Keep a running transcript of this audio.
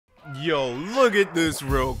Yo, look at this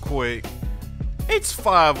real quick. It's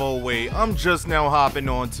 5:08. I'm just now hopping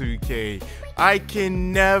on 2K. I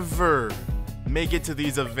can never make it to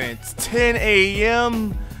these events. 10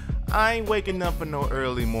 a.m. I ain't waking up for no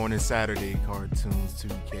early morning Saturday cartoons,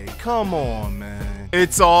 2K. Come on, man.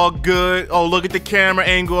 It's all good. Oh, look at the camera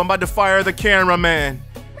angle. I'm about to fire the camera, man.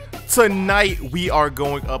 Tonight, we are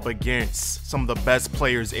going up against some of the best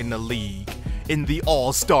players in the league in the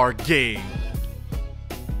All-Star game.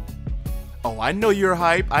 Oh, I know you're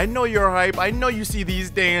hype. I know you're hype. I know you see these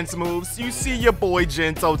dance moves. You see your boy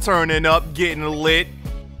Gento turning up, getting lit.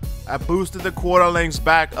 I boosted the quarter lengths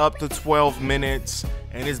back up to 12 minutes.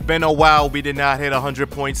 And it's been a while. We did not hit 100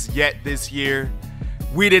 points yet this year.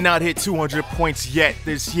 We did not hit 200 points yet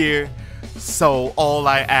this year. So all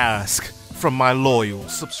I ask from my loyal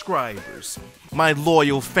subscribers, my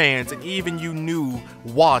loyal fans, and even you new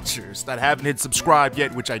watchers that haven't hit subscribe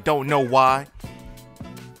yet, which I don't know why,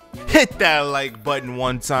 hit that like button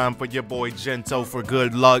one time for your boy Gento for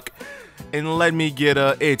good luck. And let me get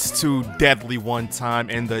a "it's too deadly" one time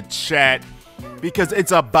in the chat, because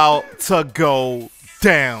it's about to go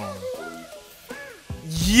down.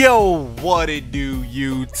 Yo, what it do,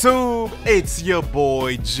 YouTube? It's your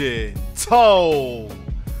boy Gento.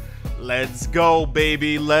 Let's go,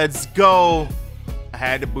 baby. Let's go. I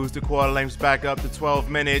had to boost the quarter lengths back up to 12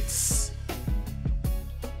 minutes.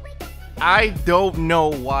 I don't know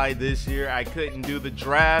why this year I couldn't do the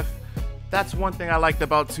draft. That's one thing I liked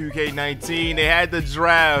about 2K19. They had the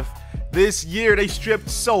draft. This year, they stripped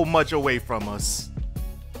so much away from us.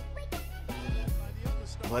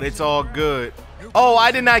 But it's all good. Oh,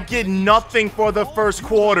 I did not get nothing for the first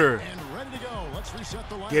quarter.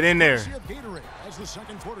 Get in there.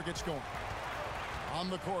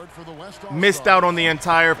 Missed out on the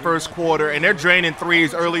entire first quarter, and they're draining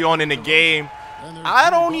threes early on in the game. I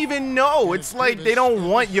don't even know. It's like they don't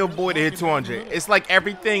want your boy to hit 200. It's like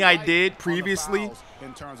everything I did previously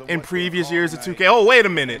in previous years of 2K. Oh, wait a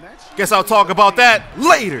minute. Guess I'll talk about that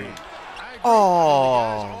later.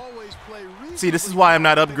 Oh. See, this is why I'm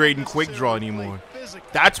not upgrading quick draw anymore.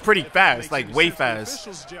 That's pretty fast, like way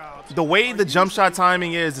fast. The way the jump shot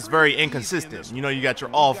timing is, it's very inconsistent. You know, you got your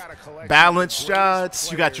off balance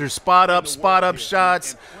shots, you got your spot up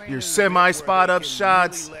shots, your semi spot up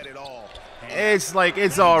shots. It's like,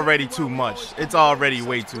 it's already too much. It's already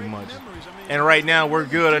way too much. And right now, we're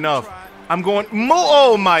good enough. I'm going,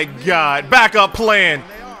 oh my God, backup plan.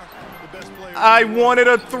 I wanted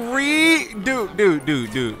a three.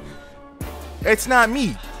 Dude. It's not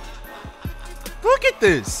me. Look at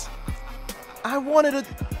this. I wanted a,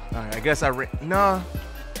 all right, I guess nah.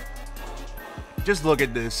 Just look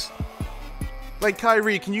at this. Like,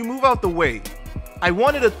 Kyrie, can you move out the way? I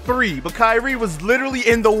wanted a three, but Kyrie was literally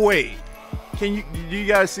in the way. Do you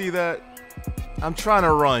guys see that? I'm trying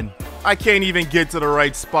to run. I can't even get to the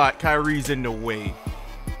right spot. Kyrie's in the way.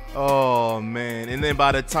 Oh, man. And then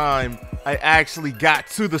by the time I actually got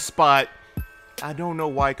to the spot, I don't know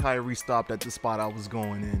why Kyrie stopped at the spot I was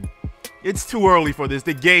going in. It's too early for this.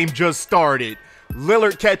 The game just started.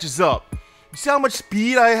 Lillard catches up. You see how much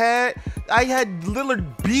speed I had? I had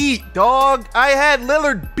Lillard beat, dog. I had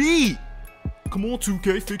Lillard beat. Come on,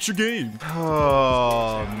 2K, fix your game.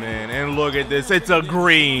 Oh, man. And look at this. It's a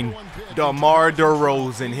green. DeMar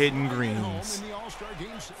DeRozan hitting greens.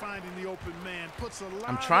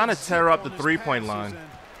 I'm trying to tear up the three-point line.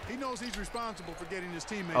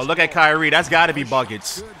 Oh, look at Kyrie. That's got to be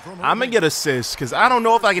buckets. I'm going to get assists because I don't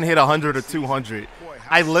know if I can hit 100 or 200.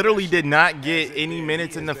 I literally did not get any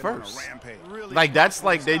minutes in the first. Like, that's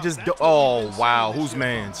like they just – oh, wow. Who's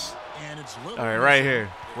man's? All right, right here.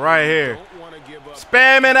 Right here.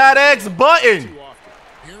 Spamming that X button.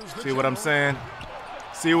 See what I'm saying?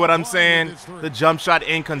 See what I'm saying? The jump shot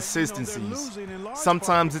inconsistencies.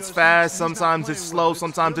 Sometimes it's fast, sometimes it's slow,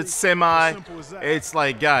 sometimes it's semi. It's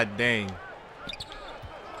like, god dang.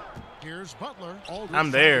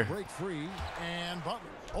 I'm there.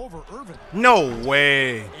 No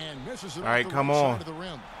way. All right, come on.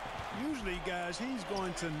 Usually, guys, he's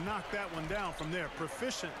going to knock that one down from there.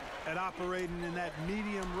 Proficient at operating in that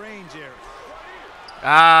medium range area.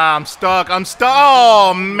 Ah, I'm stuck.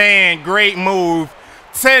 Oh, man. Great move.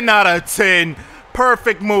 10 out of 10.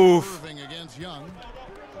 Perfect move.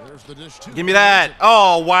 Give me that.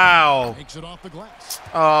 Oh, wow.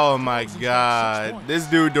 Oh, my God. This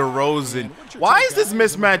dude, DeRozan. Why is this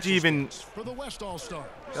mismatch even?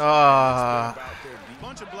 All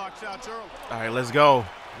right, let's go.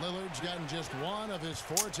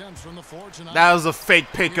 That was a fake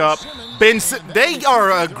pickup. They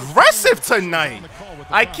are aggressive tonight.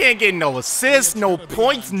 I can't get no assists, no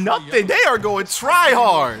points, nothing. They are going try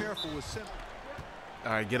hard.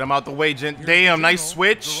 All right, get him out the way, Gent. Damn, nice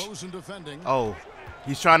switch. Oh,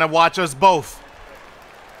 he's trying to watch us both.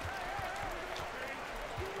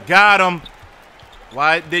 Got him.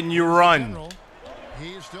 Why didn't you run?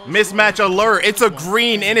 Mismatch alert. It's a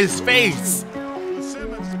green in his face.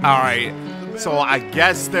 All right. So I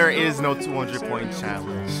guess there is no 200-point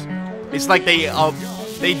challenge. It's like they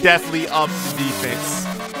definitely upped the defense.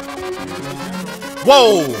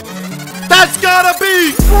 Whoa. That's gotta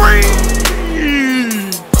be free.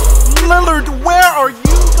 Lillard, where are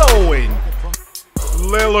you going?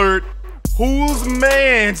 Lillard, whose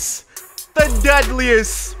man's the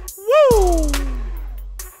deadliest? Woo!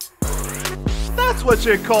 That's what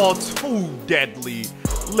you call too deadly.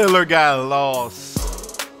 Lillard got lost.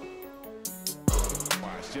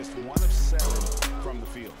 It's just 1 of 7 from the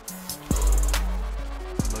field.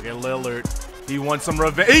 Look at Lillard. He wants some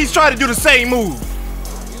revenge. He's trying to do the same move.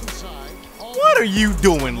 What are you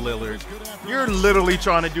doing, Lillard? You're literally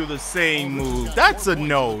trying to do the same move. That's a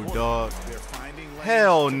no, dog.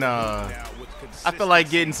 Hell nah. I feel like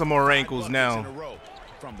getting some more ankles now.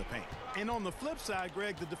 And on the flip side,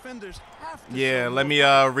 Greg, the defenders have to. Yeah, let me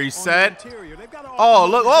reset. Oh,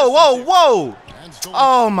 look. Whoa, whoa, whoa.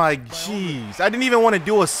 Oh, my jeez. I didn't even want to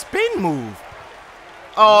do a spin move.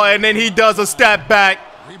 Oh, and then he does a step back.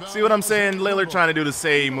 See what I'm saying? Lillard trying to do the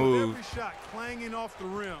same move.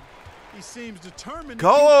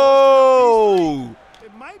 Go!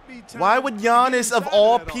 Why would Giannis, of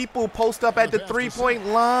all people, post up at the three-point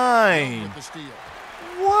line?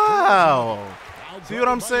 Wow. See what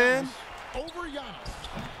I'm saying?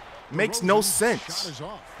 Makes no sense.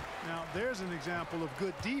 Now, there's an example of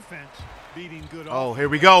good defense beating good offense. Oh, here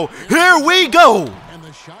we go. Here we go. And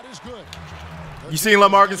the shot is good. You seen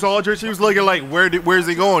LaMarcus Aldridge? He was looking like, where's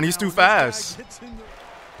he going? He's too fast.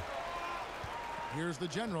 Here's the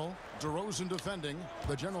general. DeRozan defending.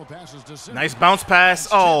 The general passes to nice bounce pass.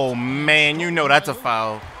 Oh, man, you know that's a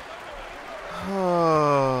foul.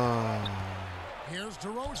 Here's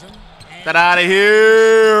DeRozan. Get out of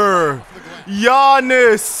here.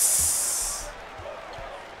 Giannis.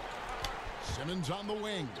 Simmons on the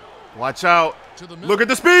wing. Watch out. Look at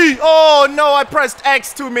the speed. Oh, no, I pressed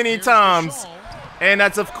X too many times. And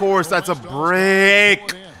that's, of course, that's a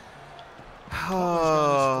break.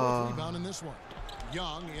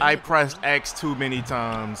 I pressed X too many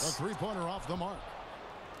times. A three-pointer off the mark.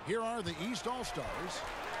 Here are the East All-Stars.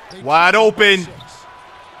 Wide open.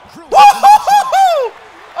 Woo-hoo-hoo-hoo!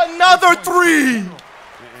 Another three.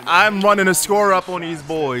 I'm running a score up on these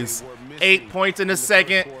boys. 8 points in the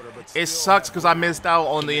second. It sucks because I missed out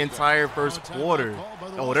on the entire first quarter.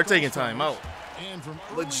 Oh, they're taking time out.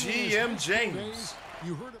 The GM James.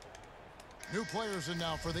 You heard it. New players in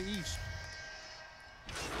now for the East.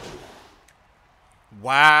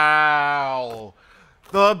 Wow.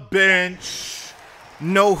 The bench.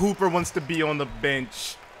 No Hooper wants to be on the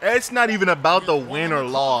bench. It's not even about the win or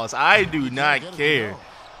loss. I do not care.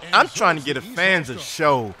 I'm trying to get the fans a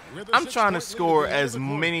show. I'm trying to score as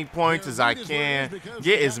many points as I can,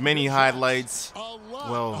 get as many highlights.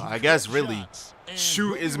 Well, I guess really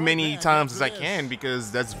shoot as many times as I can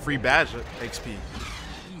because that's free badge XP.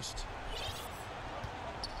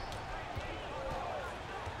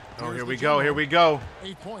 Oh, here we go. Here we go.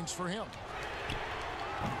 8 points for him.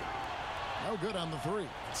 No good on the three.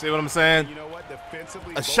 See what I'm saying?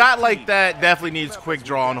 A shot like that definitely needs quick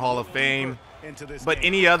draw in Hall of Fame. But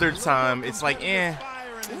any other time, it's like, eh.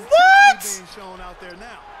 What?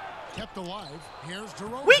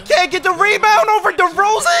 We can't get the rebound over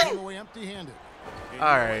DeRozan?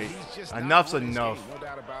 All right. Enough's enough.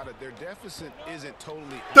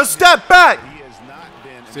 The step back.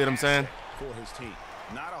 See what I'm saying?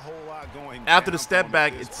 After the step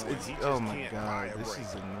back, it's oh my God, this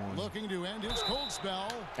is annoying.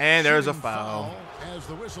 And there's a foul. As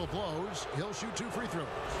the whistle blows, he'll shoot 2 free throws.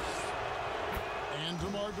 And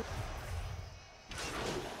DeMar.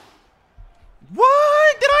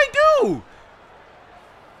 What did I do?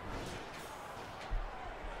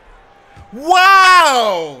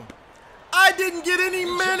 Wow! I didn't get any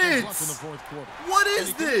minutes. What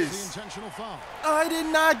is this? I did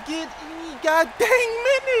not get any goddamn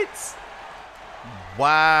minutes.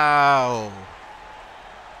 Wow.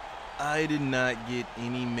 I did not get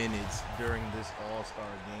any minutes during this All-Star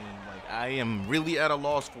game. Like, I am really at a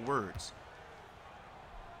loss for words.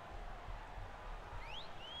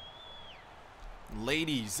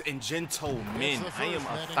 Ladies and gentlemen, I am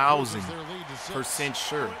 1,000%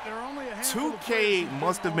 sure 2K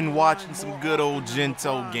must have been watching some good old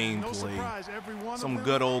Gento gameplay. Some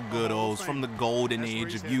good olds from the golden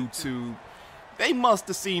age of YouTube. They must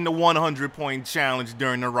have seen the 100-point challenge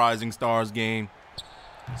during the Rising Stars game.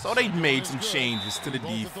 So they made some changes to the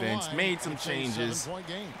defense, made some changes.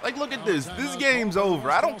 Like, look at this. This game's over.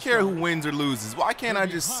 I don't care who wins or loses. Why can't I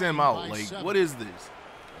just sim out? Like, what is this?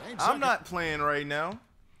 I'm not playing right now.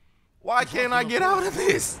 Why can't I get out of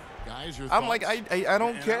this? I'm like, I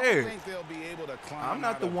don't care. I'm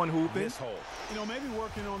not the one hooping. You know, maybe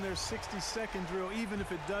working on their 60-second drill, even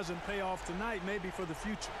if it doesn't pay off tonight, maybe for the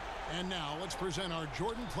future. And now let's present our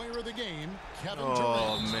Jordan player of the game, Kevin Oh,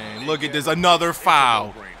 Durant. man. Look at this. Another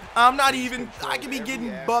foul. I'm not even. I could be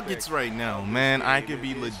getting buckets right now, man. I could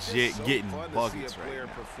be legit getting buckets right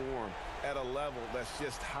now. At a level that's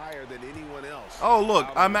just higher than anyone else. Oh, look,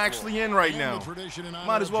 I'm actually in right now.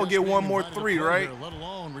 Might as well get one more three, right? Let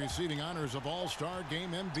alone receiving honors of All-Star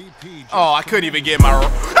Game MVP. Oh, I couldn't even get my.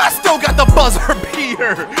 I still got the buzzer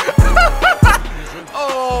beater.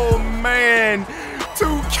 Oh man,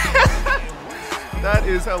 2K. That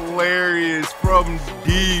is hilarious from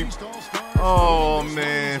deep. Oh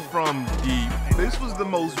man, from deep. This was the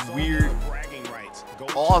most weird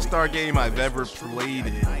All-Star game I've ever played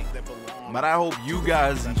in. But I hope you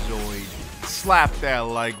guys enjoyed. Slap that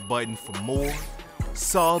like button for more.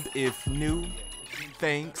 Sub if new.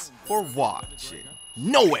 Thanks for watching.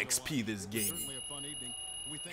 No XP this game.